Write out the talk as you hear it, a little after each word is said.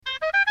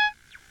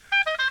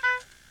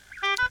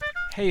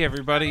Hey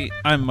everybody,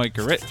 I'm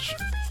Micah Rich.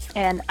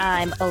 And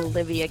I'm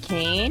Olivia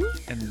Kane.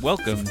 And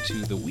welcome to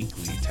the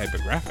Weekly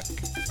Typographic,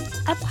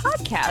 a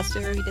podcast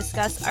where we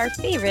discuss our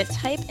favorite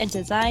type and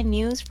design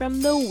news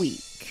from the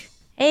week.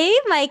 Hey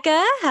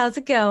Micah, how's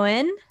it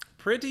going?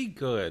 Pretty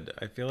good.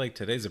 I feel like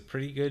today's a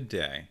pretty good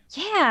day.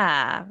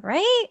 Yeah,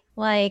 right?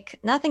 Like,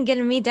 nothing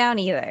getting me down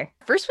either.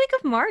 First week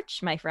of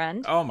March, my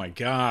friend. Oh my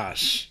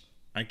gosh.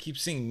 I keep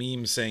seeing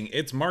memes saying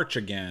it's March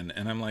again,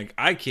 and I'm like,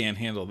 I can't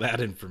handle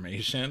that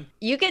information.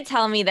 You could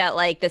tell me that,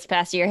 like, this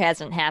past year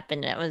hasn't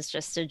happened, it was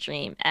just a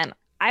dream, and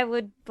I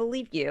would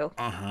believe you.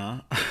 Uh-huh.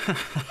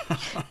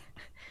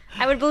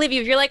 I would believe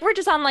you if you're like, we're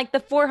just on, like, the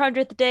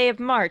 400th day of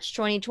March,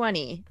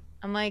 2020.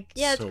 I'm like,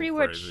 yeah, it's pretty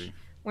much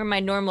where my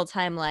normal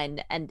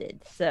timeline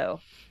ended, so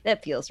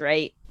that feels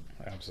right.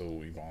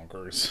 Absolutely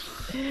bonkers.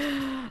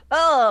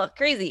 Oh,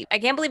 crazy. I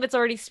can't believe it's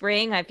already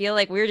spring. I feel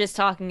like we were just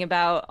talking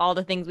about all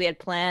the things we had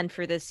planned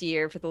for this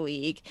year for the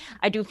league.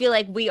 I do feel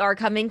like we are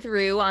coming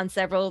through on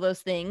several of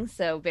those things.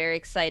 So very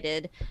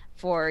excited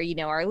for,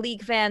 our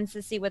league fans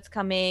to see what's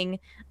coming.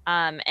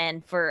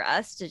 And for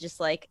us to just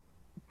like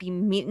be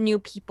meeting new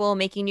people,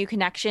 making new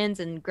connections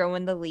and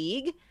growing the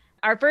league.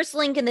 Our first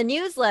link in the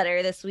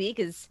newsletter this week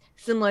is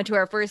similar to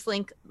our first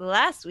link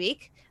last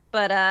week.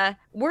 But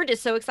we're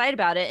just so excited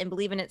about it and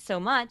believe in it so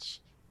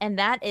much. And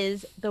that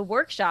is the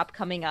workshop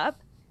coming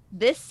up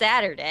this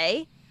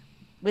Saturday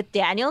with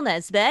Daniel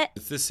Nesbitt.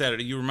 It's this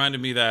Saturday. You reminded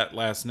me that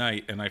last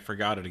night, and I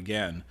forgot it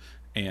again.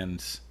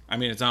 And, I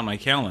mean, it's on my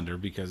calendar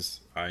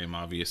because I am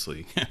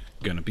obviously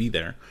going to be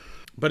there.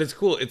 But it's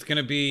cool. It's going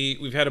to be...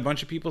 We've had a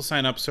bunch of people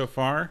sign up so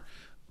far.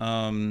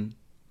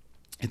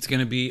 It's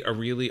going to be a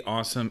really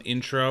awesome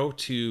intro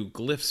to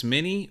Glyphs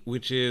Mini,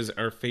 which is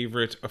our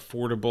favorite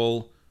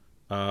affordable...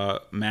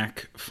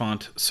 Mac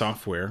font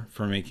software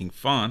for making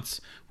fonts,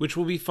 which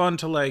will be fun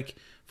to like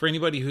for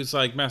anybody who's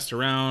like messed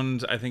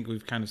around. I think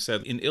we've kind of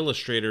said in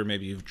Illustrator,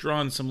 maybe you've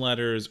drawn some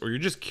letters or you're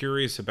just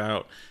curious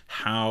about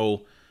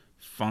how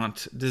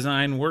font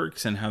design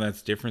works and how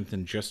that's different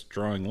than just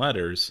drawing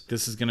letters.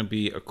 This is going to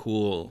be a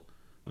cool,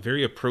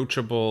 very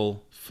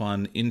approachable,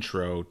 fun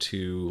intro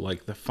to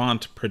like the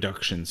font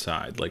production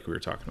side, like we were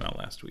talking about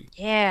last week.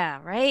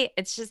 Yeah, right.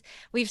 It's just,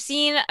 we've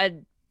seen a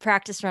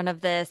practice run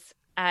of this.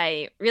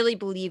 I really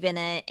believe in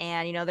it.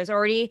 And, there's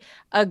already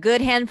a good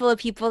handful of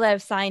people that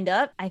have signed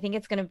up. I think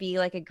it's going to be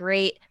like a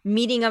great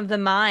meeting of the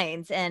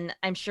minds. And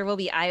I'm sure will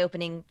be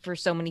eye-opening for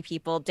so many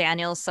people.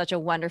 Daniel's such a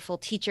wonderful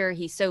teacher.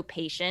 He's so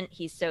patient.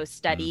 He's so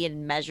steady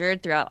and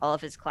measured throughout all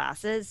of his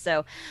classes.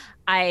 So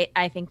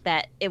I think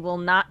that it will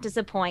not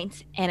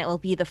disappoint and it will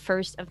be the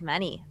first of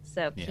many.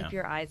 So keep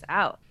your eyes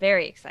out.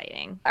 Very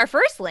exciting. Our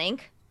first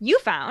link you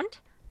found.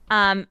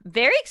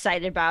 Very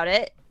excited about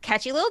it.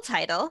 Catchy little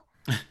title.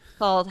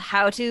 Called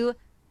How to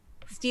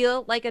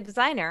Steal Like a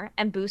Designer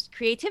and Boost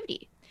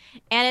Creativity.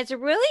 And it's a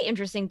really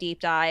interesting deep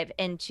dive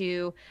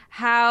into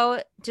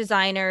how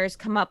designers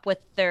come up with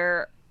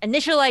their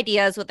initial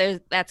ideas,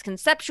 whether that's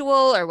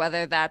conceptual or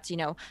whether that's,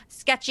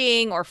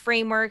 sketching or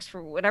frameworks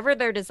for whatever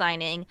they're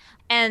designing.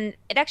 And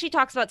it actually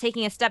talks about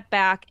taking a step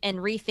back and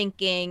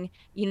rethinking,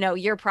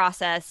 your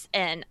process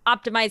and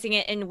optimizing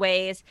it in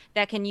ways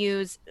that can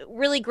use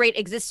really great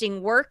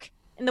existing work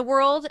in the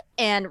world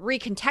and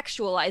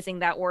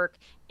recontextualizing that work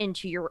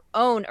into your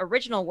own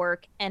original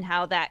work and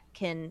how that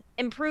can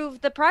improve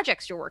the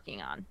projects you're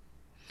working on.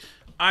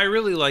 I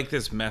really like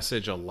this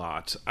message a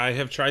lot. I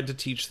have tried to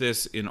teach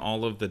this in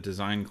all of the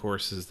design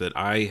courses that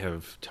I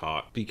have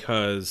taught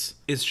because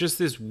it's just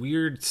this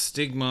weird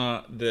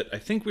stigma that I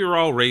think we were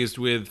all raised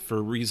with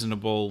for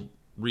reasonable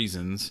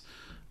reasons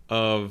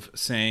of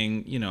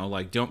saying,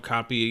 like, don't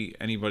copy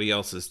anybody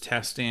else's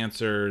test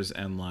answers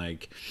and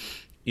like,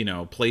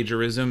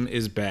 plagiarism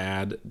is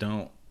bad.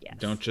 Don't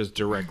just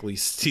directly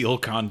steal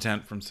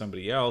content from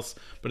somebody else.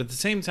 But at the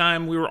same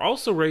time, we were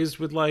also raised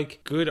with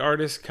like good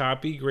artists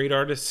copy, great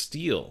artists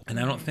steal. And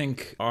I don't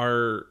think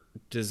our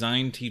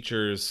design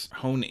teachers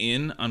hone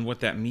in on what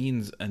that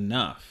means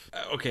enough.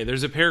 Okay,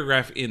 there's a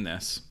paragraph in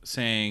this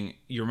saying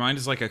your mind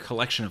is like a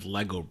collection of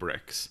Lego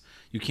bricks.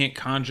 You can't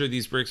conjure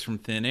these bricks from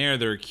thin air.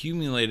 They're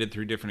accumulated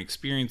through different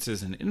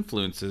experiences and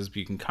influences, but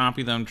you can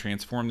copy them,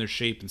 transform their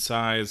shape and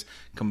size,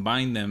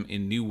 combine them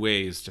in new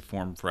ways to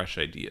form fresh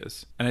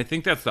ideas. And I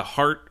think that's the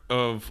heart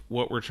of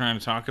what we're trying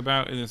to talk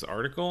about in this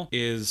article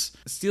is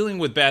stealing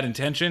with bad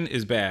intention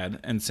is bad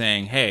and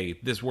saying, hey,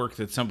 this work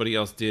that somebody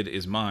else did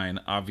is mine,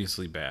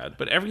 obviously bad.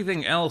 But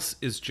everything else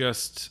is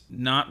just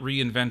not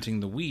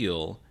reinventing the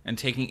wheel and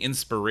taking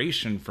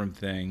inspiration from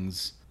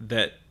things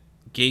that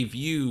gave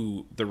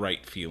you the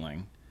right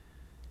feeling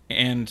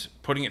and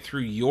putting it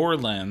through your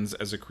lens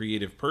as a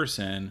creative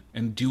person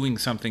and doing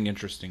something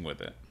interesting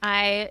with it.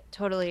 I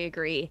totally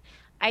agree.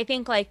 I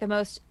think like the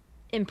most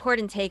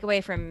important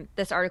takeaway from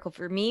this article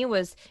for me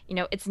was,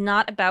 it's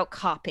not about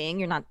copying.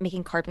 You're not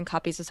making carbon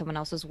copies of someone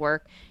else's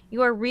work.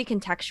 You are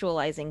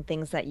recontextualizing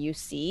things that you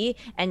see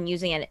and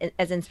using it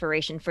as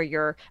inspiration for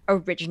your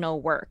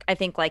original work. I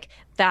think like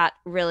that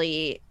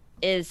really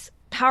is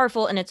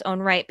powerful in its own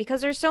right because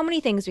there's so many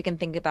things we can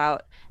think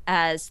about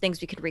as things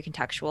we could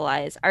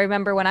recontextualize. I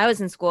remember when I was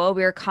in school,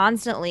 we were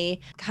constantly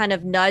kind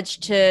of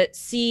nudged to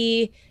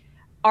see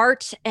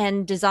art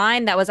and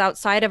design that was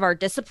outside of our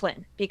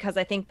discipline because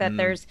I think that Mm.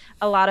 there's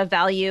a lot of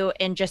value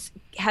in just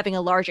having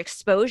a large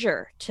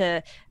exposure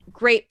to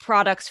great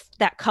products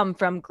that come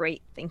from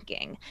great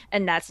thinking.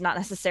 And that's not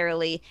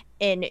necessarily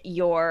in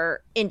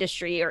your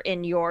industry or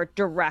in your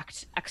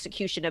direct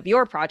execution of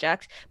your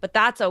project, but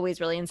that's always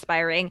really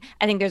inspiring.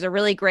 I think there's a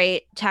really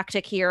great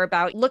tactic here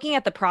about looking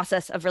at the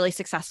process of really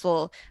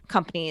successful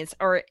companies,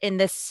 or in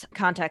this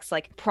context,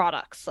 like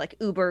products like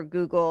Uber,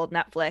 Google,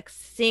 Netflix,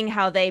 seeing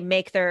how they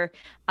make their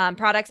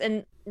products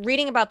and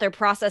reading about their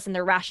process and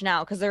their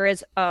rationale, because there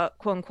is a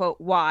quote unquote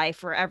why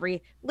for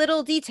every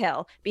little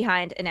detail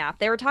behind an app.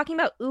 They were talking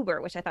about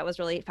Uber, which I thought was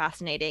really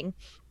fascinating,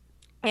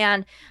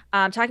 and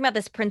talking about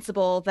this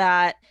principle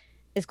that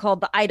is called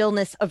the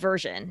idleness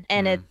aversion.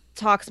 And it Mm.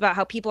 talks about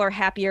how people are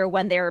happier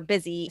when they're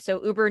busy.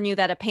 So Uber knew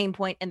that a pain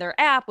point in their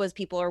app was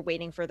people are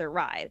waiting for their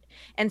ride.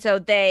 And so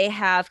they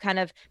have kind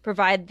of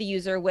provide the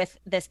user with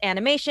this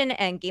animation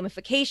and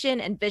gamification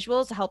and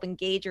visuals to help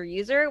engage your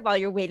user while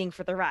you're waiting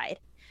for the ride.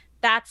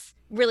 That's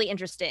really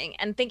interesting.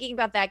 And thinking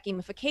about that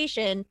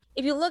gamification,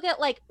 if you look at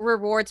like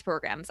rewards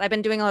programs, I've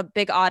been doing a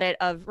big audit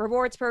of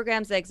rewards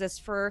programs that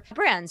exist for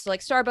brands. So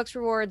like Starbucks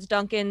rewards,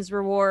 Dunkin's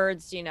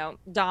rewards,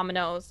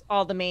 Domino's,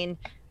 all the main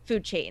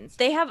food chains.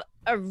 They have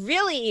a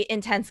really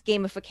intense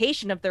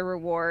gamification of their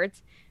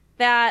rewards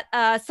that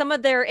some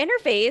of their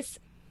interface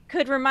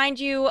could remind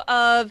you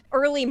of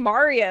early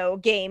Mario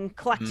game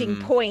collecting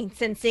Mm.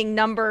 points and seeing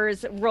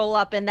numbers roll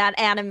up and that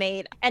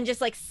animate, and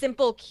just like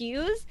simple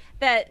cues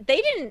that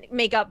they didn't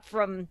make up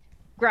from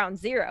ground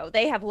zero.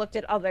 They have looked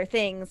at other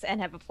things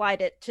and have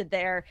applied it to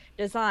their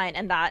design,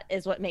 and that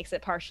is what makes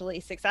it partially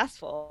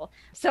successful.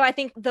 So I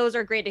think those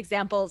are great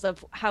examples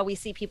of how we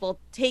see people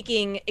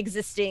taking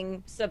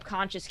existing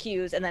subconscious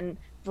cues and then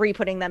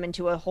re-putting them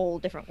into a whole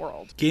different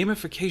world.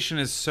 Gamification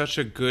is such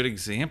a good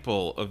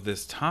example of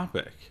this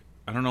topic.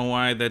 I don't know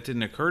why that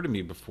didn't occur to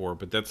me before,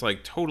 but that's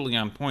like totally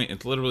on point.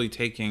 It's literally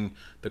taking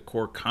the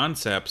core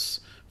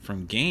concepts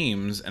from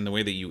games and the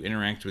way that you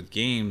interact with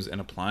games and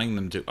applying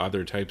them to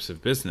other types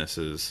of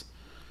businesses.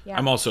 Yeah.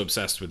 I'm also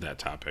obsessed with that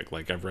topic.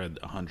 Like, I've read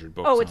 100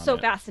 books Oh, it's on so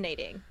it.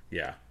 fascinating.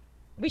 Yeah.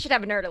 We should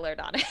have a nerd alert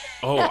on it.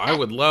 Oh, I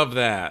would love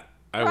that.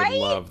 I would Right?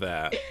 love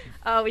that.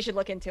 Oh, we should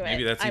look into it.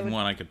 Maybe that's even would...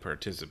 one I could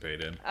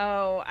participate in.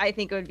 Oh, I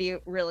think it would be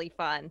really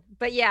fun.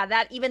 But yeah,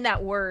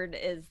 that word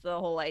is the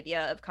whole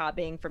idea of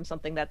copying from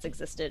something that's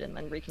existed and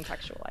then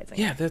recontextualizing.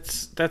 Yeah,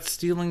 that's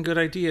stealing good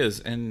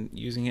ideas and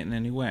using it in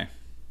any way.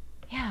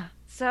 Yeah.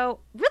 So,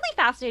 really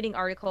fascinating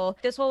article.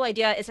 This whole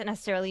idea isn't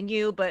necessarily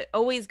new, but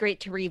always great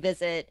to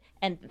revisit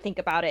and think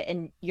about it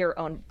in your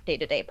own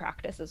day-to-day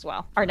practice as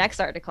well. Our next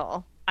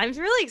article. I'm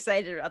really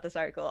excited about this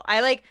article.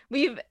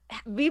 We've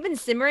been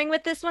simmering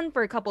with this one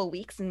for a couple of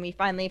weeks, and we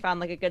finally found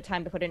like a good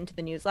time to put it into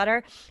the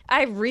newsletter.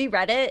 I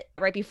reread it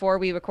right before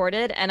we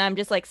recorded, and I'm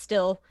just like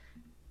still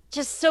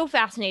just so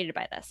fascinated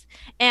by this.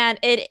 And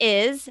it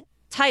is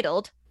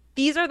titled,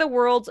 "These are the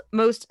world's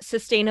most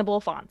sustainable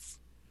fonts."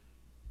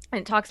 And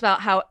it talks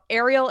about how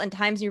Arial and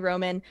Times New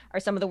Roman are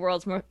some of the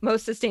world's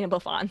most sustainable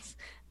fonts.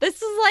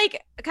 This is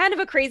like kind of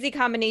a crazy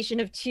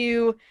combination of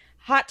two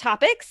hot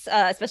topics,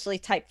 especially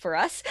type for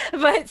us,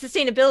 but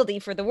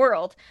sustainability for the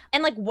world.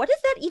 And like, what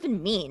does that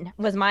even mean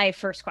was my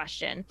first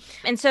question.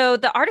 And so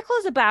the article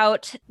is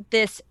about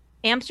this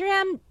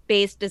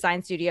Amsterdam-based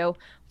design studio,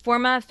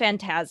 Forma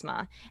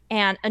Fantasma,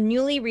 and a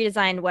newly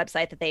redesigned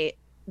website that they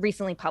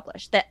recently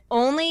published that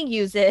only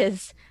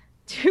uses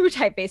two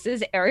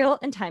typefaces, Arial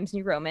and Times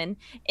New Roman,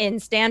 in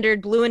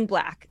standard blue and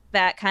black.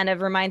 That kind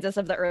of reminds us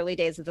of the early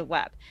days of the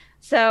web.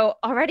 So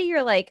already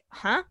you're like,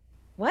 huh?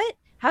 What?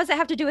 How does that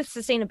have to do with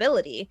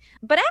sustainability?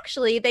 But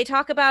actually, they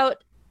talk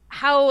about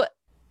how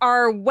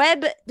our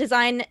web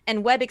design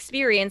and web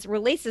experience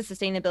relates to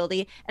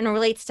sustainability and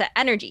relates to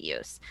energy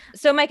use.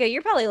 So, Micah,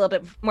 you're probably a little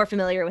bit more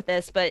familiar with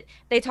this, but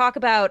they talk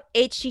about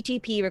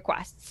HTTP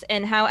requests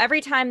and how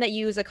every time that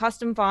you use a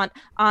custom font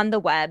on the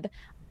web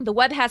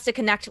has to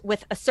connect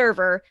with a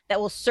server that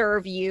will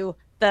serve you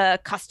the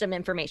custom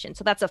information.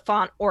 So that's a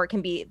font, or it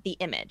can be the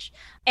image.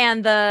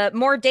 And the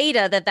more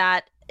data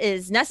that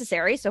is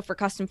necessary, so for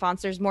custom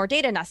fonts, there's more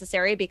data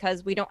necessary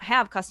because we don't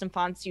have custom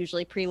fonts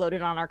usually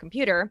preloaded on our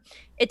computer.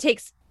 It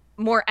takes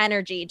more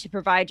energy to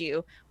provide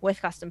you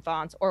with custom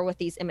fonts or with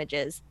these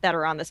images that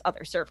are on this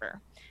other server.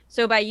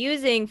 So by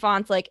using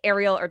fonts like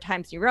Arial or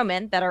Times New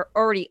Roman that are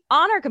already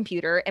on our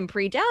computer and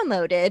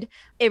pre-downloaded,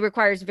 it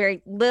requires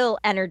very little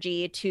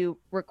energy to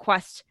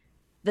request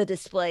the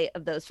display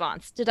of those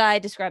fonts. Did I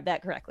describe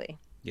that correctly?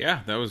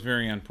 Yeah, that was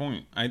very on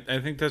point. I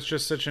think that's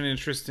just such an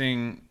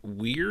interesting,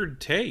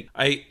 weird take.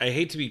 I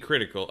hate to be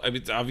critical. I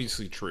mean, it's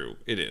obviously true.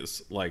 It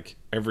is. Like,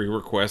 every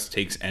request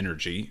takes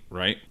energy,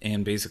 right?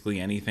 And basically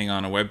anything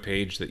on a web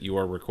page that you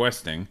are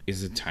requesting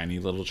is a tiny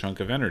little chunk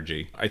of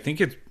energy. I think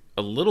it's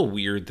a little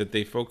weird that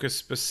they focus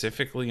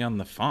specifically on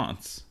the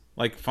fonts.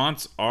 Like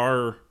fonts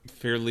are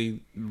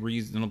fairly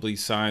reasonably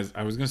sized.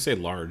 I was going to say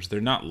large. They're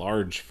not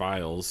large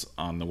files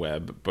on the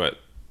web, but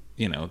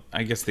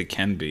I guess they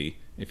can be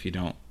if you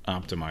don't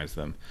optimize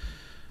them.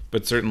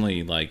 But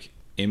certainly like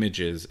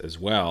images as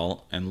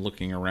well, and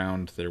looking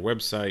around their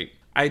website,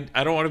 I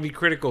don't want to be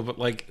critical, but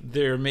like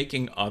they're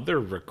making other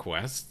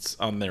requests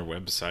on their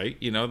website.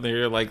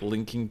 They're like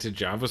linking to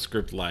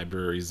JavaScript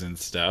libraries and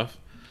stuff.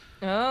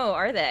 Oh,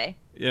 are they?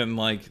 And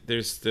like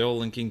they're still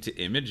linking to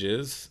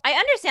images. I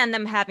understand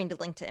them having to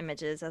link to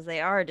images as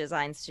they are a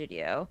design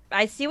studio.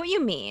 I see what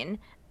you mean.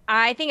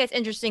 I think it's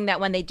interesting that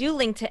when they do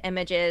link to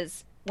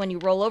images, when you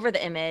roll over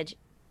the image,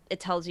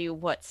 it tells you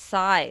what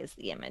size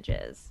the image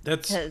is.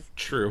 That's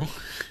true.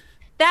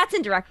 That's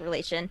in direct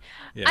relation.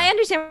 Yeah. I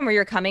understand where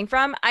you're coming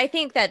from. I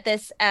think that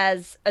this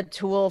as a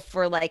tool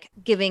for like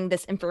giving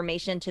this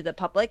information to the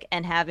public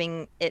and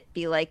having it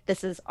be like,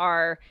 this is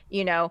our,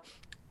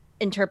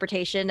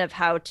 interpretation of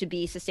how to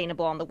be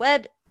sustainable on the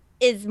web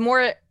is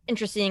more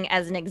interesting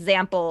as an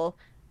example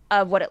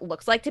of what it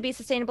looks like to be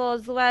sustainable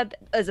as the web,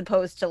 as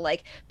opposed to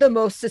like the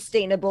most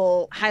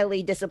sustainable,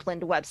 highly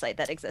disciplined website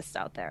that exists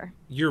out there.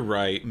 You're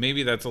right.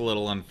 Maybe that's a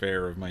little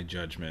unfair of my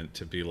judgment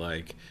to be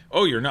like,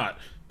 oh, you're not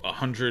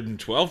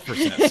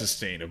 112%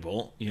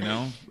 sustainable.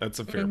 That's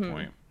a fair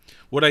point.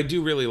 What I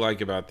do really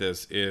like about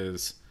this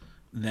is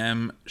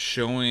them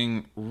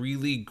showing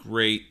really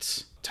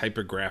great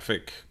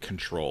typographic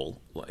control.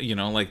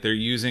 Like they're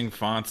using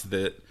fonts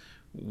that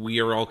we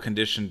are all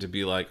conditioned to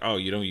be like, oh,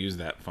 you don't use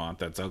that font,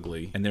 that's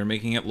ugly. And they're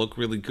making it look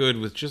really good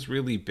with just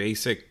really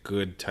basic,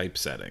 good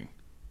typesetting.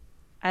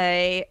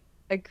 I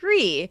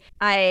agree.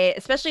 I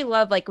especially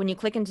love like when you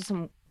click into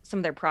some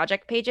of their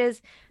project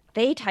pages,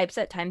 they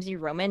typeset Times New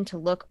Roman to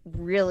look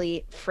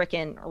really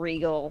freaking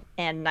regal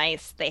and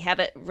nice. They have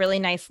a really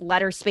nice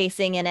letter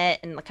spacing in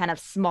it and the kind of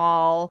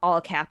small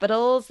all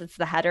capitals. It's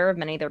the header of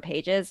many of their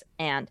pages,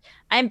 and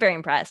I'm very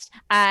impressed.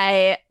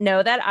 I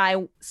know that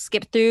I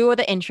skipped through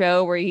the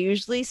intro where you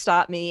usually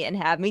stop me and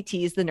have me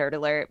tease the nerd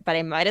alert, but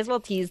I might as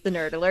well tease the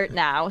nerd alert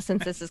now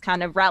since this is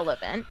kind of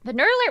relevant. The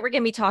nerd alert, we're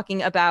going to be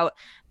talking about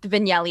the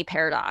Vignelli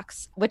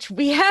paradox, which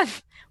we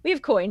have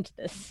coined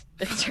this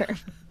term.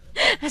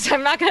 So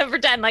I'm not going to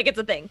pretend like it's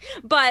a thing,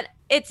 but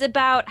it's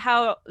about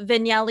how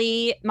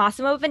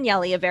Massimo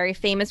Vignelli, a very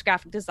famous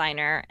graphic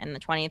designer in the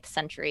 20th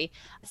century,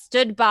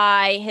 stood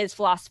by his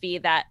philosophy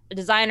that a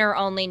designer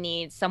only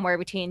needs somewhere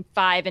between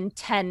 5 and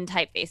 10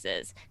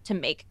 typefaces to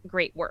make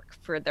great work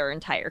for their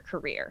entire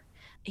career.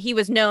 He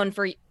was known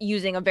for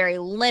using a very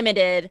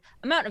limited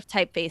amount of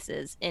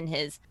typefaces in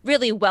his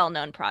really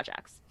well-known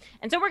projects.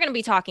 And so we're going to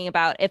be talking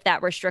about if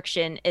that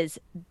restriction is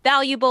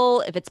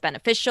valuable, if it's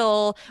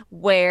beneficial,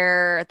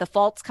 where the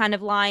faults kind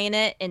of lie in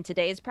it in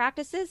today's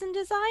practices in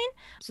design.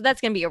 So that's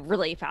going to be a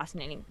really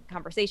fascinating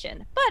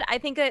conversation. But I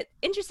think it's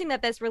interesting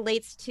that this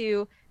relates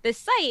to this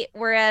site,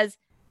 whereas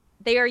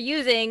they are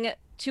using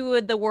two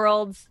of the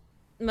world's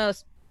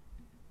most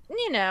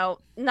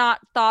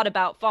not thought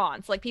about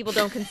fonts. Like people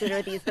don't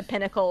consider these the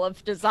pinnacle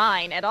of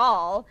design at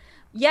all.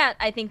 Yet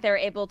I think they're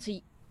able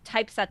to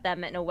typeset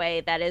them in a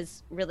way that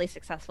is really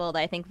successful that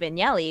I think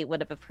Vignelli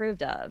would have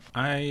approved of.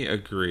 I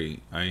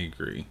agree.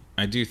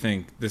 I do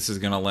think this is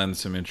going to lend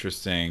some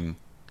interesting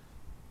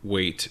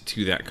weight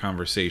to that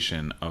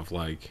conversation of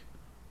like,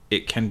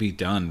 it can be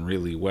done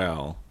really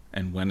well.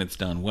 And when it's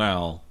done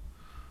well,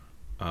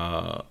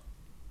 that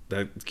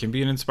can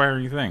be an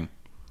inspiring thing.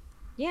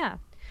 Yeah.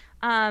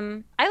 I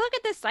look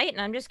at this site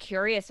and I'm just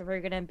curious if we're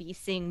going to be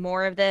seeing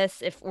more of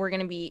this, if we're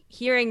going to be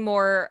hearing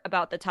more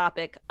about the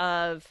topic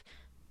of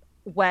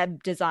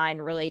web design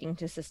relating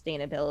to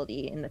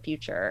sustainability in the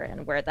future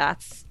and where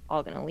that's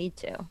all going to lead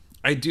to.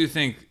 I do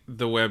think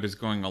the web is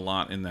going a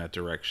lot in that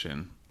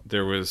direction.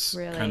 There was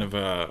kind of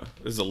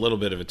this is a little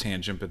bit of a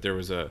tangent, but there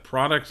was a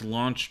product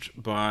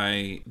launched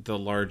by the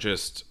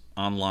largest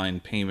online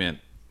payment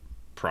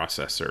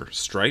processor,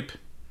 Stripe,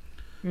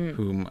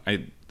 whom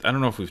I don't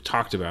know if we've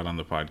talked about on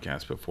the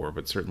podcast before,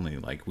 but certainly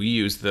like we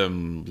use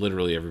them.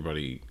 Literally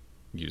everybody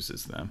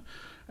uses them.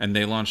 And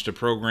they launched a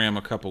program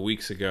a couple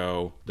weeks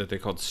ago that they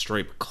called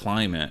Stripe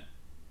Climate,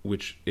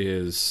 which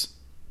is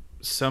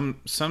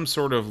some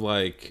sort of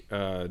like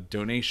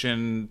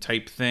donation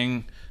type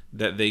thing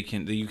that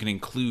you can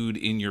include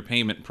in your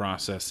payment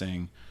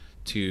processing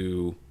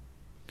to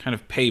kind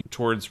of pay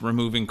towards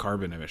removing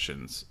carbon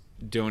emissions.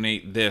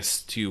 Donate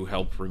this to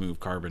help remove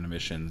carbon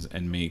emissions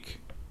and make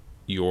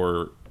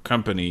your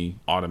company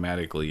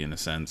automatically, in a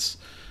sense,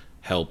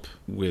 help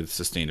with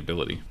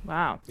sustainability.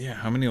 Wow. Yeah,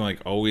 how many like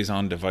always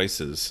on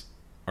devices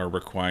are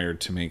required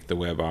to make the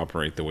web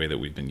operate the way that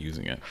we've been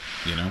using it,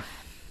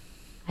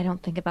 I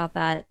don't think about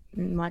that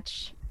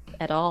much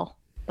at all,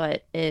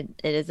 but it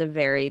is a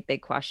very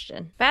big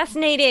question.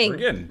 Fascinating. We're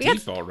getting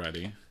deep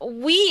already.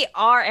 We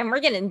are, and we're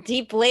getting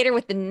deep later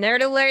with the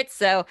nerd alert,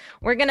 so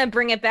we're going to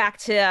bring it back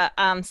to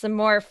some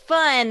more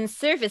fun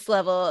surface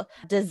level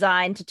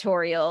design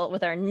tutorial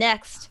with our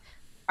next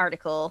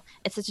article.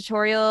 It's a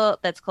tutorial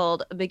that's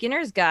called A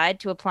Beginner's Guide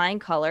to Applying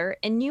Color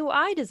in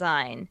UI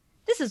Design.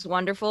 this is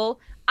wonderful.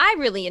 I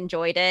really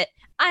enjoyed it.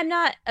 I'm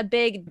not a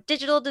big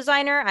digital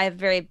designer. I have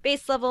very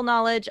base level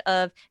knowledge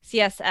of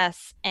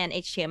CSS and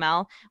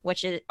HTML,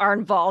 are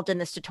involved in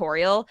this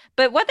tutorial.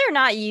 But whether or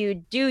not you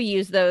do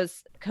use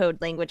those code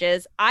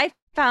languages, I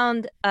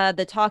found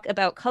the talk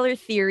about color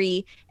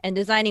theory and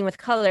designing with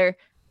color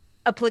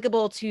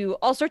applicable to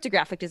all sorts of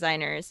graphic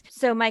designers.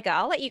 So, Micah,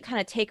 I'll let you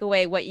kind of take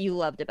away what you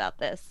loved about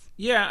this.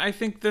 Yeah, I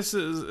think this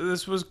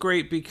was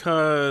great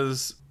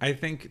because I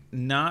think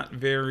not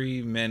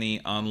very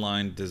many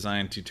online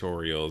design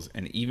tutorials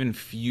and even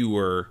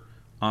fewer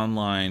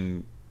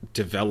online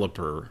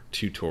developer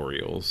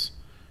tutorials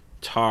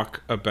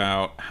talk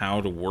about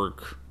how to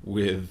work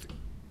with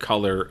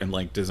color and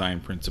like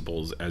design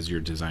principles as you're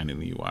designing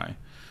the UI.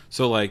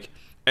 So like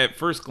at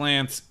first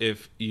glance,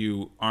 if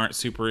you aren't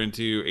super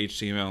into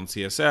HTML and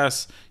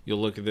CSS, you'll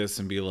look at this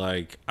and be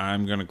like,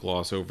 I'm going to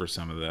gloss over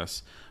some of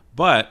this.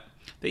 But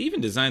they even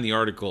designed the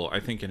article,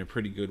 I think, in a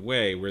pretty good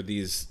way where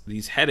these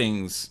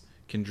headings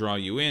can draw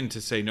you in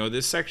to say, no,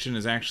 this section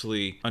is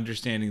actually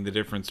understanding the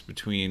difference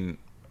between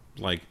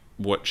like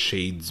what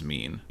shades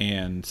mean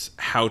and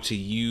how to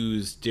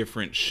use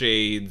different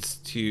shades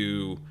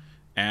to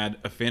add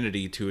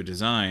affinity to a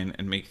design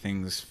and make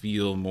things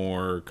feel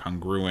more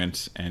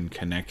congruent and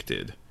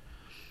connected.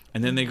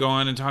 And then they go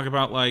on and talk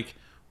about like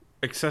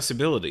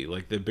accessibility.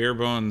 Like the bare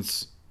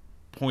bones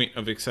point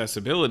of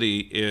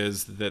accessibility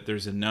is that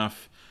there's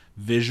enough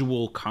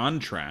visual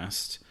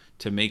contrast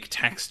to make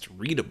text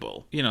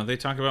readable. You know, they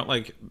talk about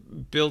like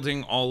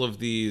building all of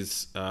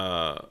these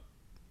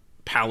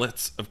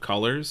palettes of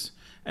colors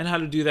and how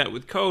to do that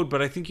with code,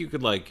 but I think you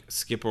could like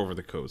skip over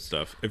the code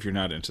stuff if you're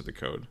not into the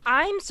code.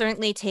 I'm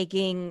certainly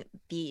taking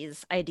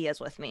these ideas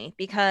with me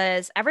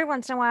because every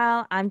once in a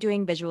while I'm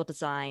doing visual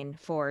design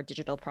for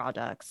digital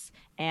products.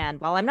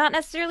 And while I'm not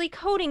necessarily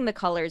coding the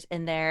colors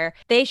in there,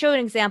 they show an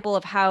example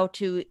of how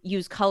to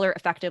use color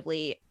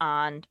effectively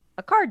on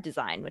a card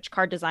design, which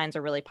card designs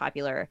are really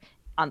popular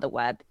on the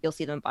web. You'll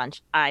see them a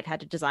bunch. I've had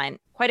to design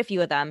quite a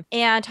few of them.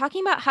 And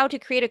talking about how to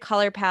create a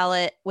color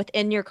palette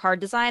within your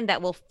card design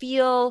that will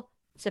feel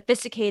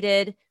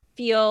sophisticated,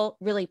 feel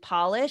really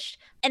polished,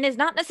 and is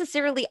not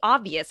necessarily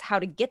obvious how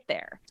to get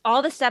there.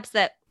 All the steps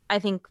that I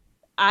think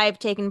I've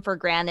taken for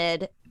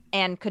granted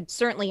and could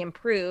certainly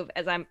improve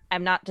as I'm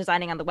not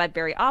designing on the web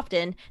very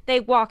often, they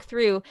walk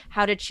through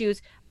how to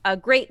choose a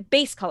great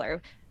base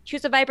color.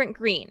 Choose a vibrant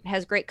green. It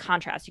has great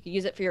contrast. You can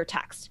use it for your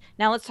text.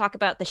 Now let's talk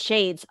about the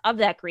shades of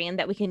that green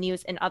that we can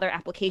use in other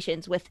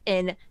applications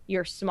within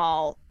your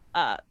small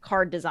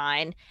card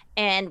design.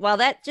 And while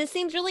that just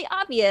seems really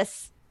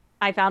obvious,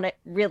 I found it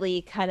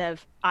really kind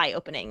of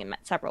eye-opening in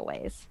several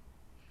ways.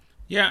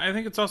 Yeah, I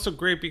think it's also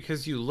great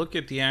because you look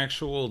at the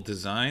actual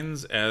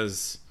designs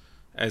as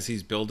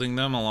he's building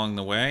them along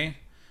the way,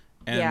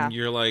 and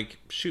you're like,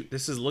 shoot,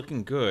 this is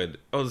looking good.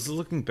 Oh, this is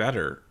looking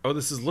better. Oh,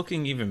 this is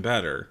looking even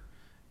better.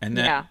 And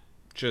that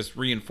just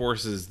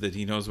reinforces that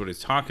he knows what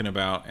he's talking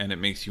about, and it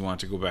makes you want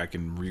to go back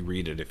and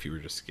reread it if you were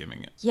just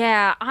skimming it.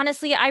 Yeah,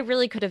 honestly, I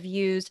really could have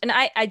used, and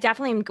I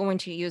definitely am going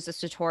to use this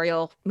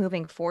tutorial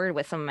moving forward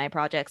with some of my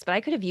projects, but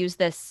I could have used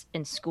this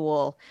in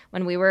school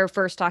when we were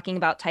first talking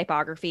about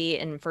typography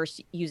and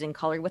first using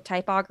color with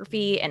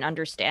typography and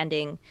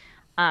understanding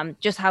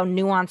just how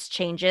nuanced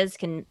changes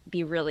can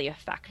be really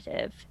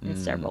effective in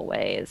several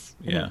ways.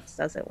 Yeah. This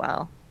does it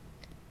well.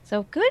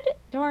 So good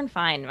darn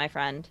fine, my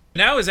friend.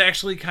 Now is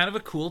actually kind of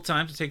a cool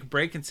time to take a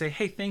break and say,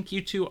 hey, thank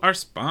you to our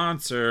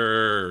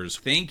sponsors.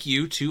 Thank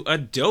you to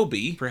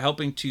Adobe for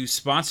helping to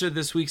sponsor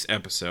this week's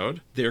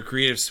episode. Their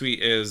Creative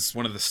Suite is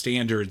one of the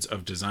standards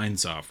of design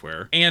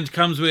software and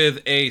comes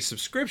with a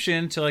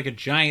subscription to like a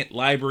giant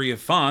library of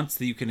fonts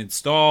that you can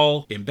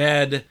install,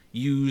 embed,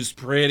 use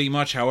pretty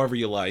much however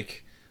you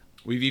like.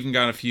 We've even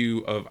got a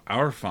few of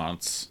our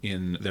fonts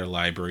in their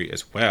library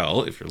as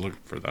well, if you're looking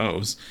for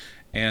those.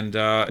 And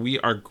we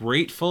are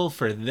grateful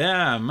for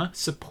them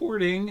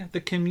supporting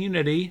the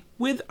community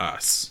with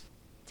us.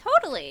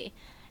 Totally.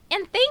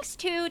 And thanks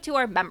to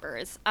our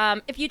members.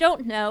 If you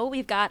don't know,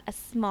 we've got a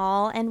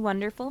small and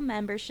wonderful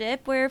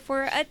membership where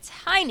for a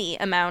tiny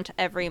amount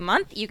every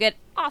month, you get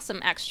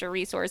awesome extra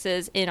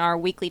resources in our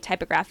weekly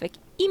typographic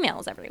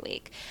emails every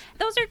week.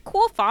 Those are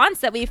cool fonts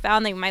that we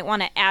found that you might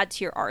want to add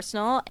to your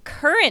arsenal.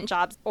 Current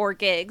jobs or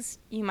gigs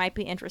you might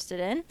be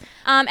interested in.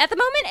 At the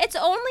moment, it's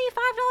only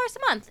 $5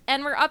 a month,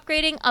 and we're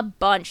upgrading a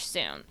bunch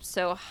soon.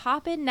 So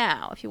hop in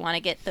now if you want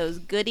to get those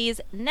goodies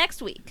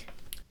next week.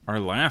 Our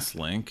last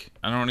link,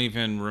 I don't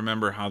even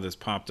remember how this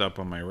popped up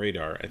on my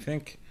radar. I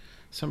think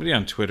somebody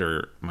on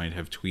Twitter might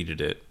have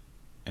tweeted it,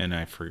 and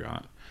I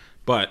forgot.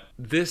 But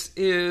this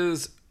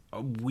is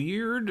a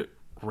weird,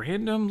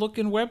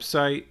 random-looking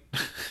website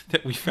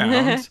that we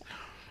found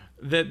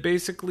that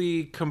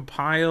basically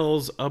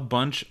compiles a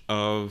bunch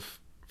of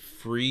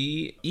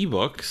free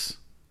eBooks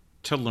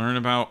to learn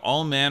about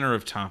all manner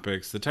of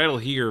topics. The title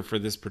here for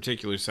this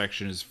particular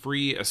section is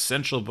Free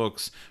Essential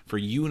Books for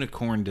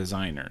Unicorn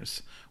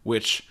Designers,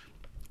 which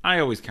I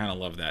always kind of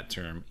love that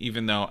term,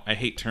 even though I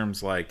hate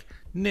terms like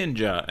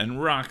ninja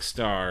and rock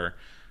star.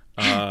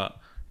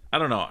 I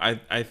don't know.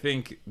 I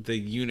think the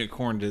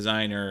unicorn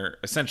designer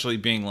essentially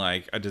being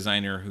like a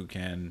designer who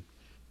can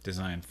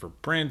design for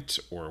print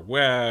or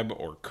web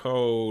or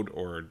code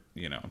or,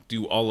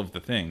 do all of the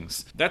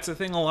things. That's a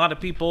thing a lot of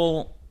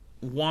people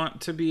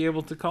want to be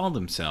able to call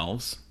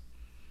themselves,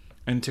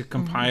 and to Hmm.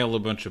 compile a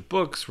bunch of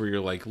books where you're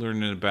like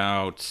learning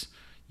about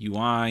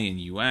UI and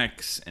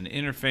UX and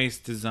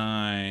interface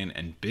design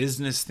and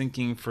business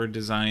thinking for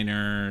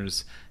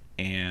designers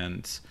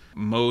and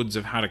modes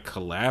of how to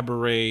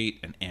collaborate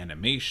and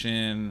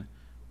animation.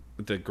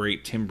 The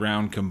great Tim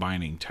Brown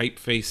Combining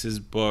Typefaces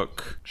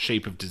book,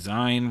 Shape of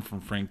Design from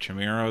Frank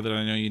Chimero, that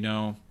I know you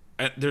know.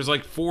 There's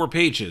like 4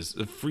 pages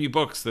of free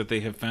books that they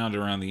have found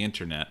around the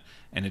internet,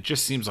 and it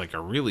just seems like a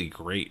really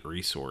great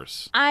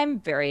resource. I'm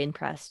very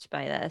impressed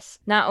by this.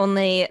 Not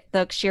only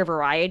the sheer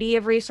variety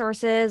of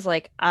resources,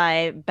 like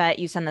I bet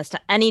you send this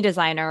to any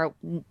designer,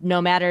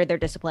 no matter their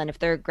discipline. If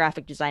they're a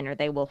graphic designer,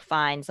 they will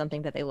find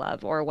something that they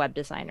love, or a web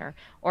designer,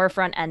 or a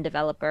front end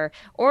developer,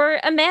 or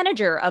a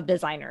manager of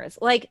designers.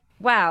 Like,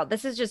 wow,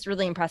 this is just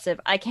really impressive.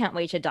 I can't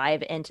wait to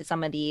dive into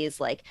some of these,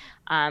 like,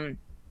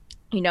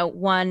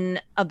 one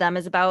of them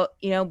is about,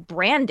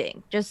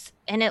 branding. Just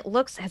and it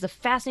looks has a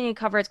fascinating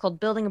cover. It's called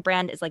Building a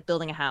Brand is Like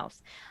Building a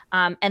House.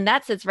 And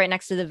that sits right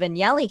next to the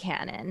Vignelli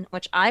canon,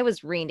 which I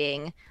was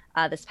reading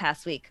this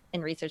past week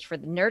in research for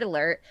the Nerd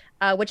Alert,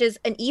 which is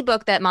an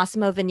ebook that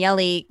Massimo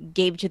Vignelli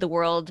gave to the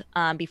world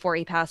before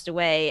he passed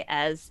away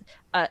as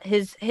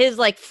his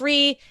like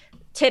free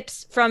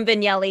tips from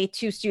Vignelli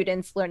to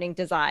students learning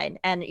design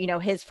and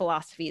his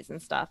philosophies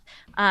and stuff,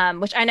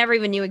 which I never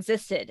even knew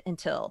existed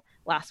until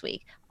last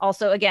week.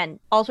 Also, again,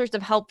 all sorts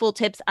of helpful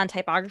tips on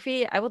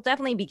typography. I will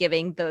definitely be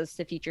giving those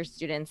to future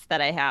students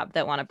that I have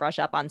that want to brush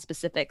up on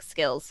specific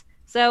skills.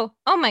 So,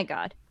 oh my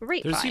God,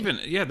 great There's find. even,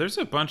 yeah, there's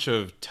a bunch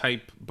of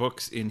type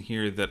books in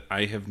here that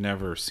I have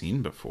never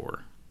seen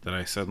before. That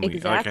I suddenly,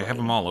 like, I have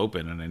them Exactly. all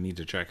open and I need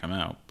to check them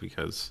out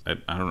because I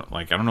don't know,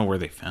 like, I don't know where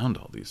they found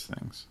all these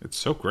things. It's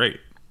so great.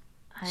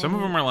 Some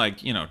of I'm them are like,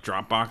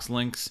 Dropbox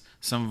links.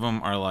 Some of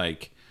them are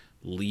like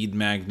lead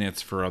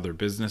magnets for other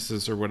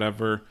businesses or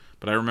whatever.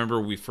 But I remember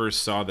we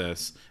first saw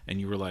this and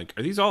you were like,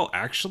 are these all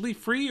actually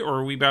free or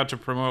are we about to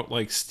promote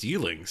like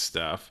stealing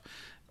stuff?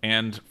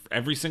 And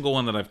every single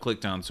one that I've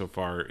clicked on so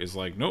far is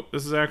like, nope,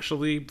 this is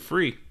actually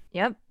free.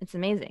 Yep, it's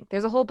amazing.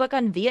 There's a whole book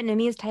on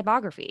Vietnamese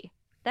typography.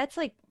 That's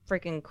like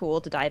freaking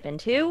cool to dive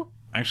into.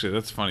 Actually,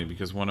 that's funny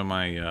because one of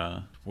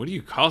my, what do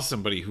you call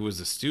somebody who was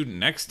a student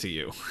next to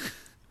you?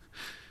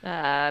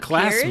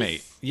 Classmate.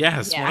 Peers?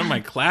 Yes, one of Yeah. my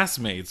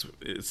classmates,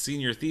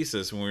 senior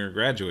thesis when we were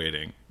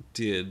graduating,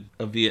 did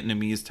a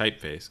Vietnamese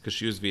typeface because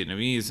she was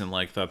Vietnamese and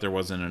like thought there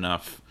wasn't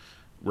enough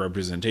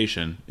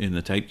representation in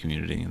the type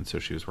community, and so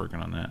she was working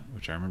on that,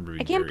 which I remember I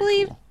being can't very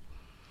believe cool.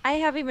 I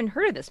have even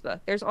heard of this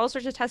book. There's all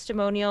sorts of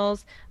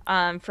testimonials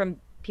from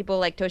people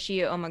like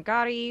Toshio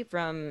Omagari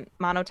from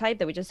Monotype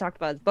that we just talked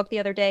about his book the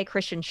other day,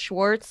 Christian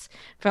Schwartz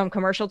from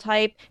Commercial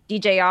Type,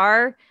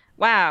 DJR.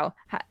 Wow.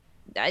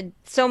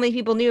 So many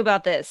people knew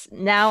about this.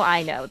 Now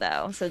I know,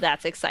 though. So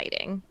that's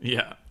exciting.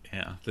 Yeah,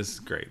 yeah, this is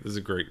great. This is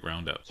a great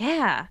roundup.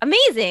 Yeah.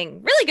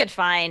 Amazing. Really good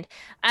find.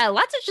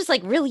 Lots of just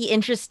like really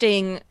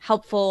interesting,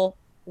 helpful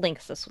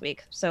links this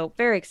week. So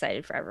very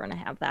excited for everyone to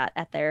have that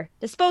at their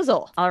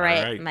disposal. All All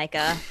right, right.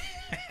 Micah.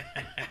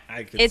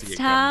 I could see It's it coming.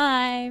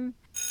 time.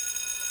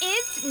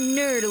 It's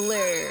Nerd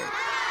Alert.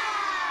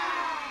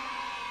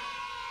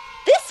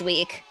 This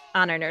week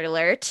on our Nerd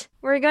Alert,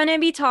 we're going to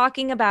be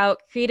talking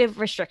about creative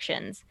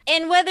restrictions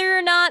and whether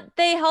or not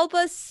they help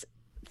us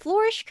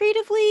flourish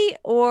creatively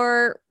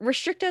or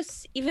restrict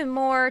us even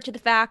more to the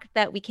fact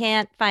that we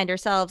can't find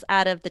ourselves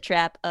out of the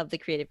trap of the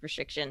creative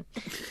restriction.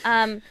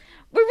 Um,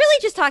 we're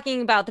really just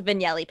talking about the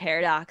Vignelli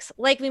paradox.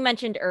 Like we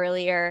mentioned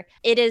earlier,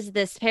 it is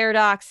this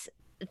paradox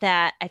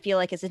that I feel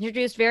like is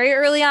introduced very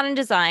early on in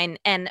design.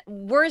 And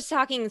we're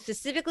talking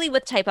specifically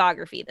with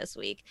typography this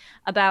week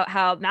about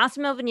how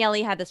Massimo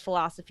Vignelli had this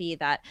philosophy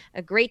that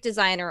a great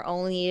designer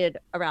only needed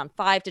around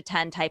 5 to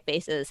 10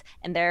 typefaces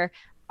in their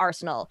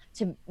arsenal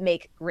to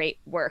make great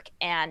work.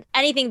 And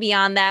anything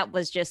beyond that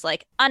was just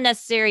like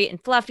unnecessary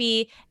and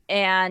fluffy.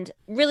 And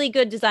really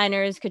good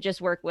designers could just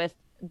work with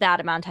that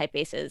amount of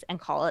typefaces and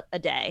call it a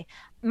day.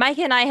 Mike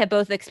and I have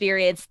both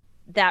experienced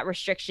that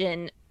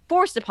restriction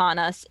forced upon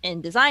us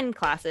in design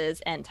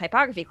classes and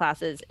typography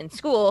classes in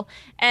school.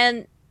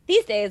 And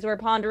these days we're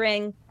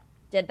pondering,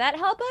 did that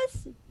help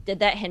us? Did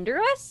that hinder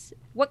us?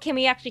 What can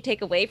we actually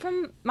take away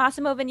from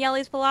Massimo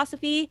Vignelli's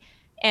philosophy?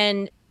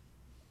 And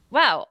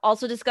wow,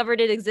 also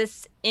discovered it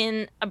exists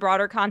in a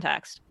broader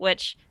context,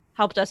 which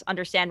helped us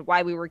understand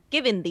why we were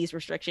given these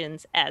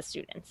restrictions as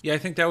students. Yeah, I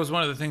think that was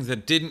one of the things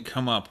that didn't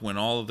come up when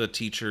all of the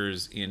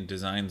teachers in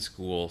design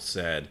school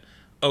said,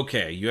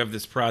 okay, you have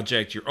this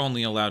project, you're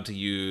only allowed to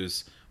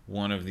use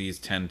one of these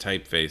 10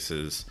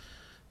 typefaces.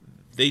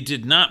 They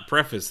did not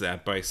preface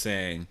that by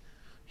saying,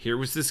 here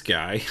was this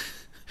guy,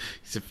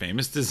 he's a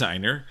famous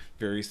designer,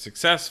 very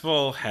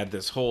successful, had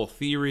this whole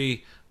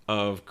theory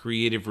of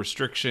creative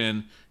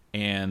restriction,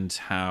 and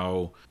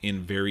how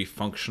in very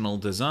functional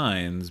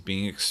designs,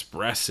 being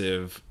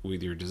expressive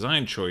with your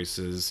design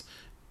choices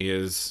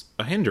is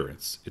a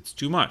hindrance. It's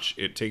too much.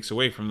 It takes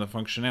away from the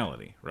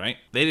functionality, right?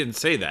 They didn't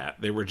say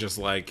that. They were just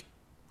like,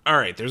 all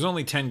right, there's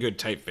only 10 good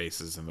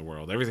typefaces in the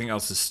world. Everything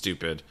else is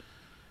stupid.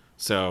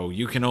 So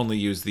you can only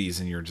use these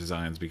in your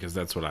designs because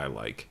that's what I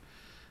like.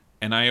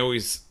 And I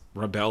always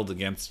rebelled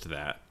against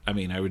that. I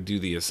mean, I would do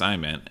the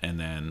assignment and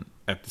then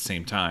at the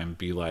same time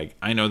be like,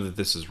 I know that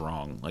this is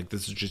wrong. Like,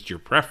 this is just your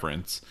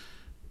preference.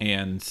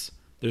 And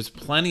there's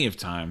plenty of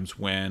times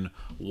when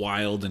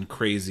wild and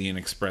crazy and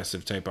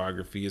expressive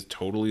typography is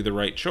totally the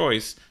right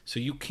choice. So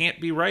you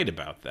can't be right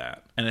about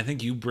that. And I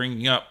think you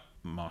bring up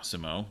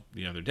Massimo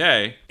the other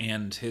day,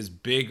 and his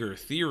bigger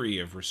theory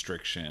of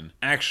restriction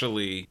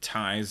actually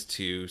ties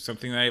to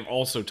something that I've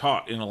also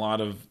taught in a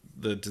lot of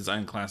the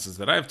design classes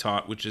that I've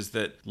taught, which is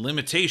that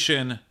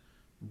limitation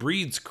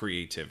breeds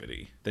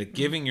creativity. That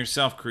giving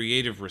yourself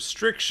creative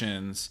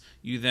restrictions,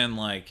 you then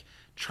like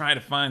try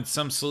to find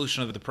some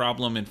solution of the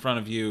problem in front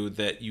of you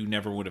that you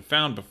never would have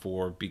found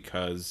before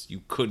because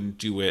you couldn't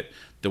do it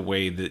the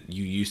way that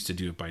you used to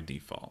do it by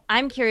default.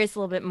 I'm curious a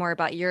little bit more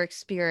about your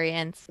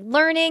experience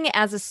learning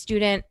as a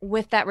student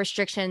with that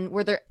restriction.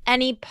 Were there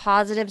any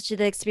positives to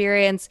the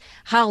experience?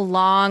 How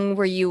long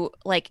were you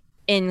like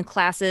in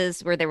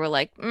classes where they were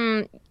like,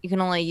 you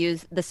can only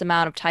use this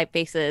amount of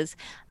typefaces?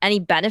 Any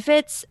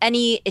benefits?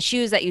 Any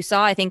issues that you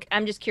saw? I think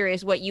I'm just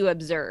curious what you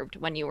observed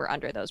when you were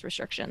under those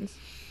restrictions.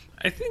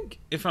 I think,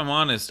 if I'm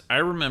honest, I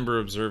remember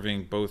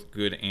observing both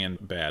good and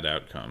bad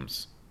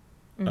outcomes.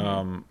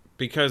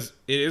 Because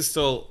it is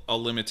still a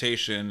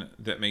limitation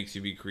that makes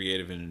you be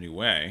creative in a new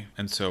way.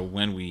 And so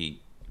when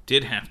we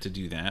did have to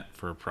do that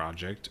for a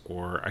project,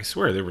 or I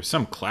swear there were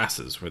some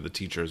classes where the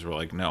teachers were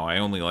like, no, I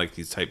only like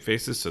these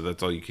typefaces, so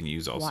that's all you can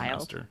use all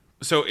semester.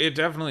 So it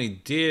definitely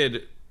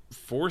did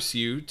force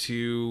you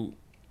to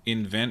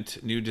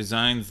invent new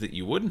designs that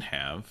you wouldn't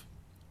have.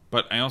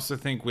 But I also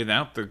think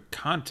without the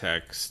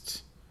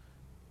context,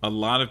 a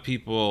lot of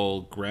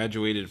people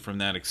graduated from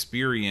that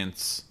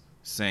experience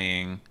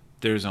saying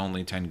there's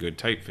only 10 good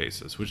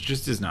typefaces, which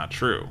just is not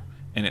true.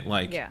 And it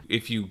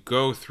if you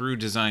go through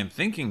design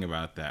thinking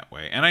about that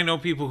way, and I know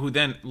people who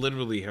then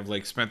literally have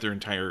like spent their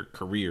entire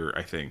career,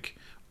 I think,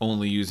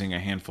 only using a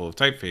handful of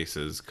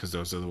typefaces because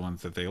those are the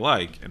ones that they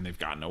like, and they've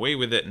gotten away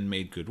with it and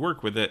made good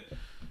work with it.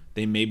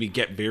 They maybe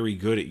get very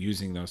good at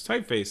using those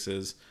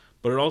typefaces,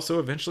 but it also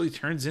eventually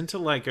turns into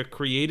like a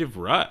creative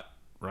rut,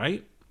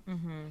 right?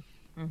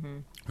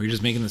 Where you're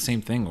just making the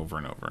same thing over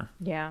and over.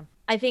 Yeah.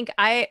 I think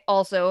I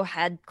also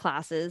had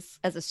classes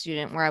as a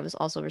student where I was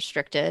also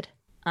restricted.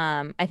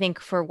 I think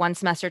for one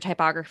semester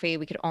typography,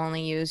 we could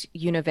only use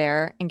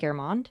Univers and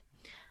Guermond.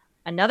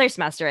 Another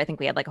semester, I think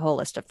we had like a whole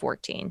list of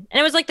 14. And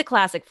it was like the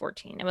classic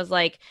 14. It was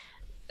like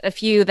a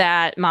few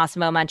that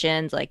Massimo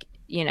mentioned, like,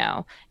 you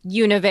know,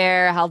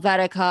 Univers,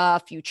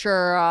 Helvetica,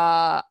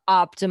 Futura,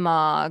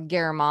 Optima,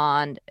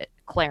 Guermond,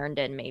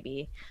 Clarendon,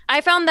 maybe.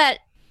 I found that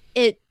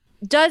it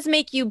does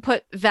make you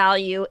put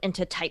value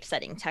into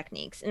typesetting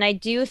techniques. And I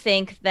do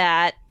think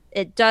that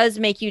it does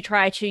make you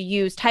try to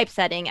use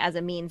typesetting as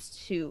a means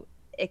to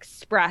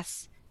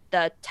express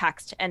the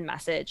text and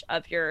message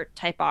of your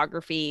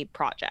typography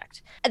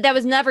project. That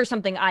was never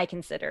something I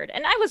considered.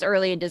 And I was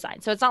early in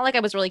design, so it's not like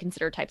I was really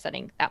considered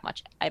typesetting that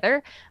much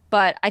either.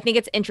 But I think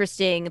it's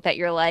interesting that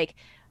you're like,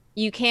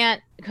 you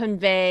can't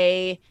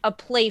convey a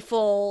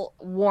playful,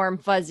 warm,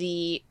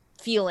 fuzzy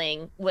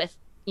feeling with,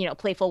 you know,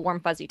 playful,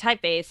 warm, fuzzy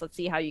typeface. Let's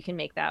see how you can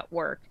make that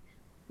work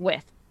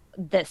with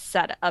this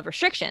set of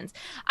restrictions.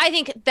 I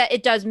think that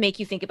it does make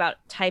you think about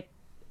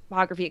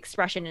typography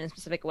expression in a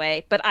specific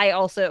way, but I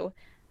also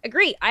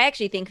agree. I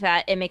actually think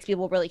that it makes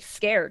people really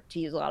scared to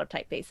use a lot of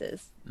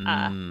typefaces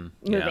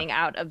moving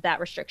out of that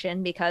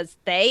restriction because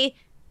they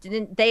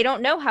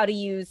don't know how to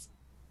use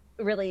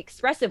really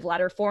expressive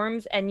letter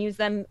forms and use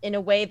them in a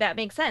way that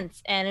makes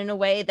sense and in a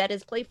way that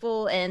is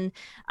playful and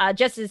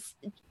just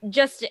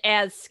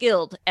as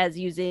skilled as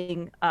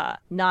using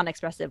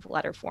non-expressive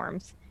letter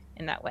forms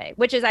in that way,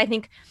 which is, I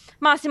think,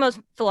 Massimo's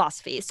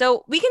philosophy.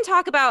 So we can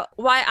talk about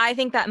why I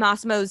think that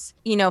Massimo's,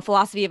 you know,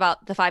 philosophy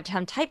about the 5 to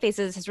 10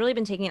 typefaces has really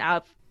been taken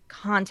out of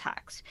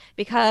context,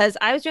 because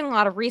I was doing a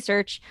lot of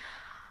research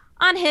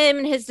on him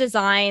and his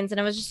designs,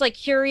 and I was just like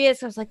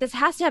curious. I was like, this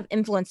has to have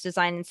influenced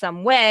design in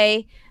some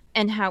way.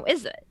 And how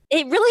is it?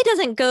 It really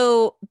doesn't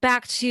go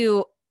back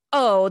to,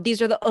 oh,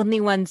 these are the only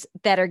ones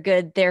that are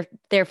good.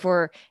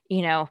 Therefore,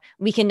 you know,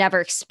 we can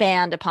never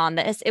expand upon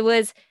this.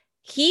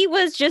 He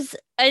was just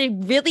a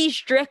really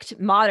strict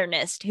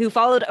modernist who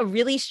followed a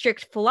really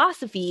strict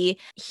philosophy.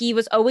 He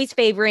was always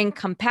favoring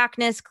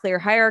compactness, clear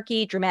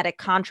hierarchy, dramatic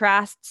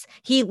contrasts.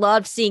 He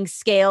loved seeing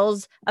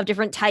scales of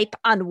different type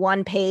on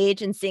one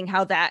page and seeing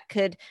how that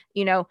could,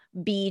 you know,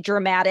 be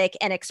dramatic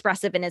and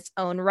expressive in its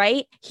own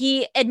right.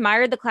 He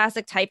admired the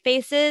classic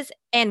typefaces.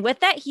 And with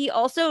that, he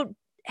also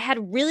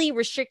had really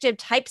restrictive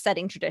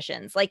typesetting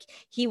traditions. Like,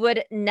 he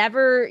would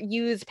never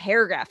use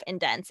paragraph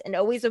indents and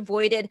always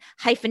avoided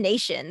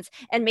hyphenations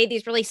and made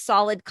these really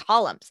solid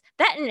columns.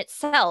 That in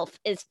itself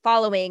is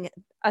following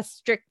a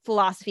strict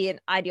philosophy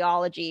and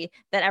ideology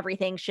that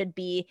everything should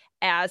be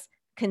as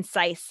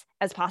concise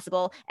as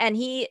possible. And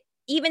he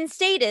even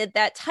stated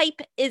that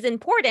type is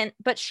important,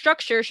 but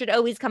structure should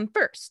always come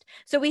first.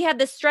 So we had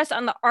this stress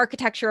on the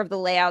architecture of the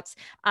layouts.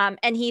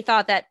 And he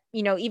thought that,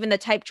 even the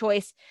type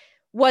choice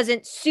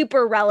wasn't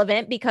super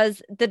relevant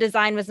because the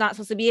design was not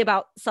supposed to be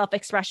about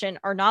self-expression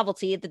or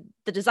novelty.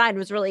 The design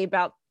was really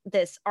about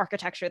this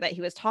architecture that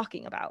he was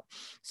talking about.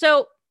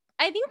 So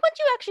I think once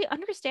you actually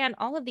understand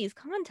all of these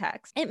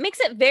contexts, it makes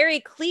it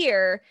very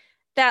clear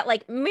that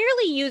like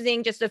merely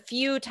using just a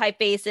few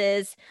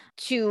typefaces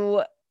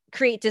to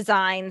create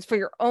designs for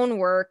your own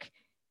work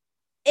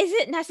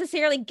isn't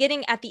necessarily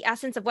getting at the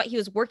essence of what he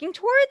was working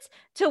towards.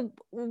 To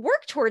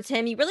work towards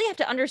him, you really have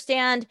to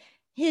understand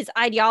his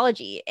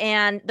ideology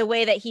and the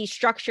way that he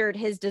structured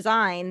his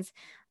designs,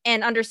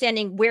 and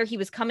understanding where he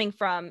was coming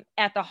from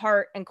at the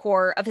heart and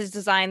core of his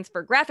designs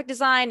for graphic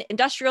design,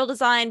 industrial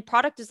design,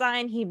 product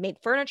design. He made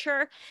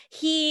furniture.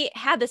 He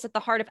had this at the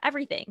heart of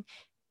everything.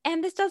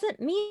 And this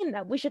doesn't mean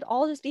that we should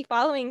all just be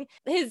following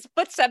his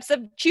footsteps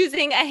of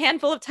choosing a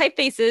handful of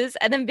typefaces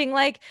and then being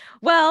like,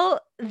 well,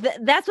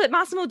 that's what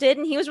Massimo did,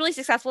 and he was really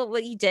successful at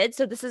what he did,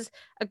 so this is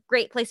a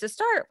great place to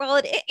start. Well,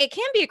 it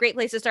can be a great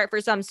place to start for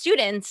some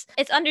students.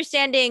 It's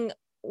understanding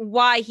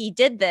why he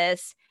did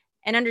this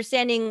and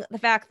understanding the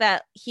fact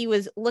that he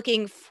was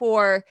looking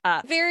for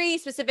a very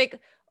specific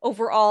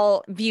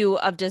overall view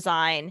of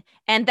design.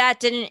 And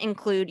that didn't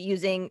include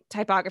using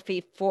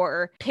typography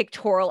for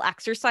pictorial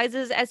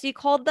exercises, as he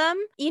called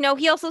them.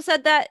 He also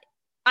said that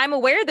I'm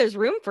aware there's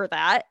room for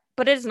that,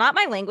 but it is not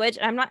my language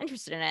and I'm not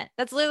interested in it.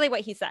 That's literally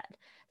what he said.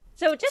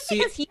 So just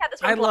because he had this,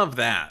 I love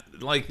that.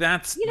 Like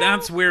that's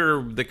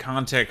where the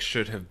context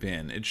should have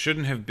been. It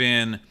shouldn't have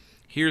been,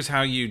 here's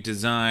how you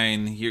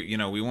design.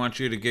 Here, we want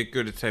you to get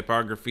good at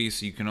typography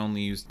so you can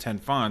only use 10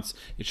 fonts.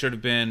 It should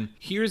have been,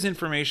 here's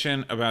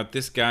information about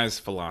this guy's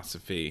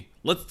philosophy.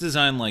 Let's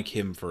design like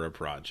him for a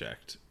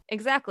project.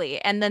 Exactly.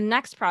 And the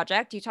next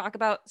project, you talk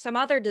about some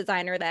other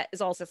designer that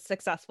is also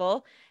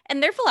successful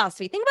and their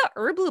philosophy. Think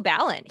about Blue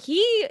Ballon.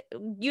 He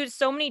used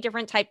so many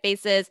different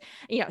typefaces.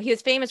 He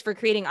was famous for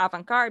creating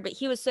avant-garde, but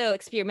he was so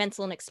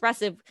experimental and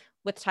expressive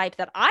with type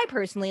that I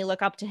personally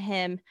look up to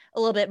him a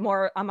little bit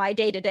more on my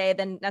day-to-day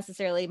than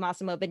necessarily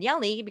Massimo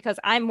Vignelli, because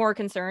I'm more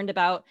concerned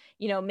about,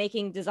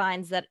 making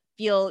designs that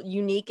feel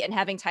unique and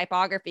having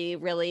typography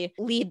really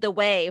lead the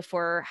way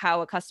for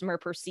how a customer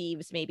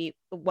perceives maybe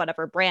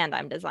whatever brand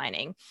I'm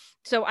designing.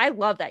 So I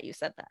love that you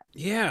said that.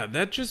 Yeah,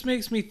 that just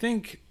makes me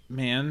think,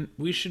 man,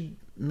 we should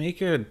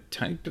make a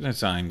type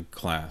design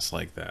class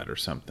like that or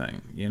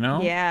something,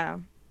 Yeah.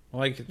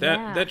 Like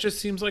that just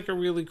seems like a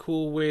really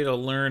cool way to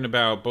learn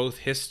about both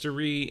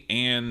history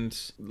and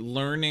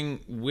learning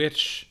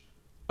which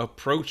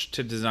approach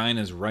to design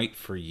is right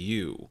for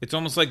you. It's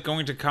almost like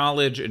going to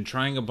college and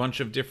trying a bunch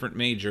of different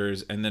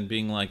majors and then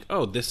being like,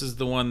 oh, this is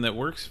the one that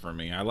works for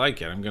me. I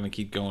like it. I'm going to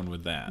keep going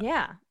with that.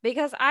 Yeah,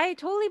 because I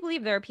totally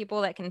believe there are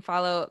people that can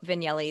follow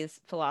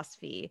Vignelli's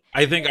philosophy.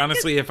 I think,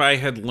 honestly, if I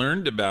had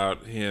learned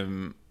about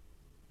him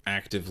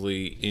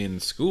actively in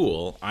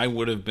school, I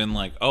would have been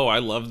like, oh, I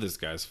love this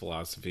guy's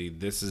philosophy.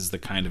 This is the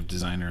kind of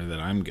designer that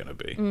I'm going to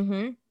be.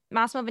 Mm-hmm.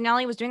 Massimo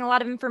Vignelli was doing a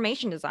lot of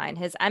information design.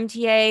 His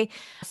MTA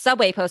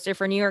subway poster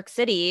for New York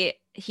City,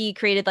 he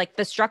created like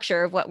the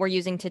structure of what we're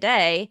using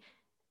today.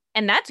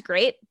 And that's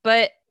great.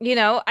 But,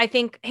 I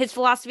think his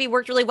philosophy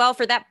worked really well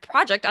for that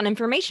project on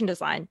information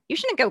design. You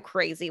shouldn't go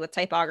crazy with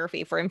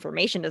typography for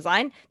information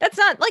design. That's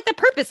not like the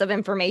purpose of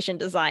information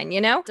design,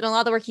 And a lot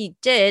of the work he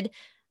did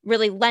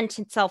really lent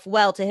itself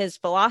well to his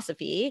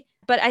philosophy.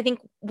 But I think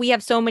we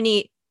have so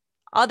many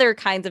other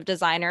kinds of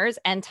designers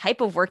and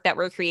type of work that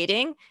we're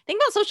creating. Think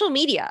about social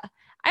media.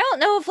 I don't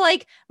know if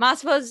like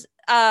Massimo's,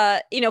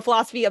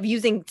 philosophy of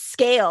using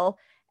scale,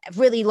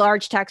 really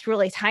large text,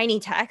 really tiny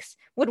text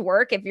would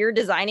work if you're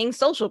designing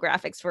social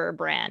graphics for a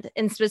brand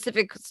and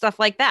specific stuff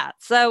like that.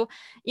 So,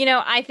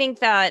 I think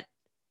that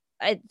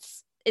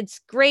it's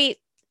great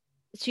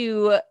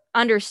to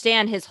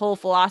understand his whole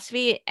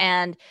philosophy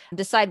and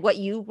decide what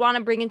you want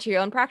to bring into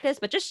your own practice,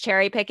 but just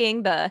cherry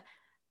picking the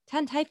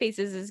 10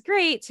 typefaces is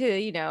great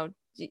to,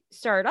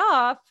 start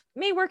off.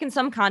 May work in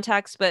some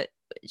contexts, but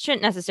it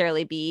shouldn't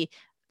necessarily be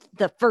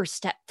the first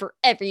step for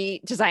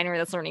every designer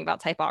that's learning about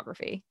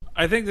typography.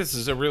 I think this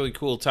is a really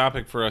cool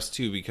topic for us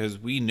too, because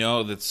we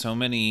know that so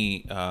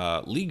many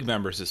league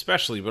members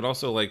especially, but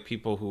also like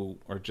people who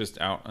are just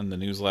out on the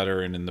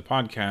newsletter and in the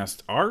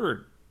podcast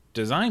are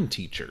design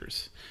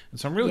teachers. And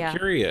so I'm really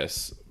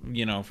curious,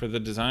 for the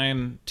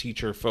design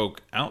teacher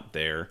folk out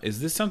there, is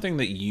this something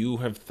that you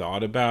have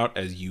thought about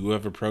as you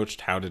have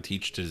approached how to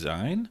teach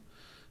design?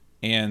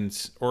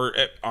 Or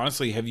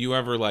honestly, have you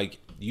ever like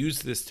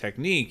used this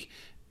technique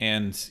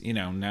and,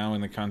 now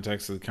in the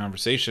context of the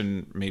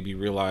conversation, maybe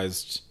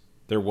realized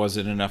there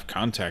wasn't enough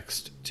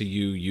context to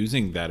you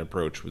using that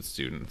approach with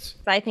students?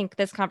 I think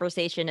this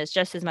conversation is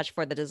just as much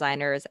for the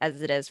designers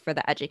as it is for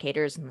the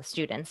educators and the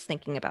students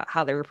thinking about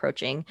how they're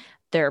approaching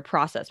their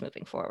process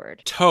moving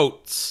forward.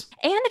 Totes.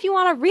 And if you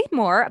want to read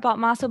more about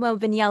Massimo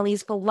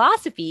Vignelli's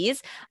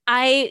philosophies,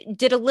 I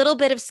did a little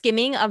bit of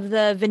skimming of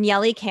the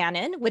Vignelli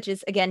canon, which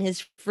is, again,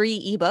 his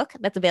free ebook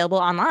that's available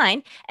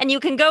online. And you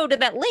can go to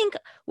that link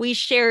we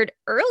shared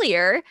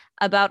earlier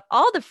about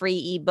all the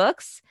free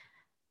ebooks,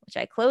 which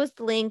I closed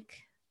the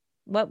link.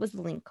 What was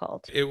the link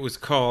called? It was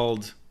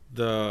called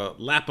the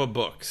Lappa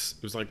Books.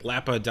 It was like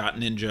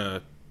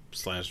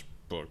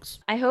lappa.ninja/books.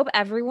 I hope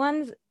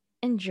everyone's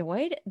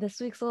enjoyed this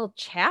week's little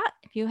chat.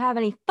 If you have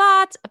any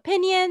thoughts,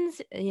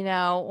 opinions,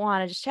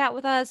 want to just chat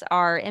with us,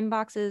 our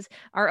inboxes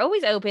are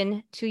always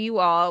open to you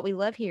all. We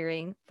love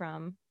hearing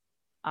from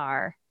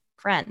our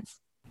friends.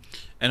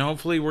 And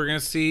hopefully we're going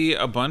to see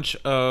a bunch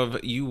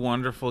of you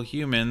wonderful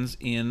humans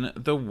in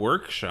the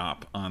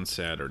workshop on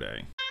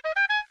Saturday.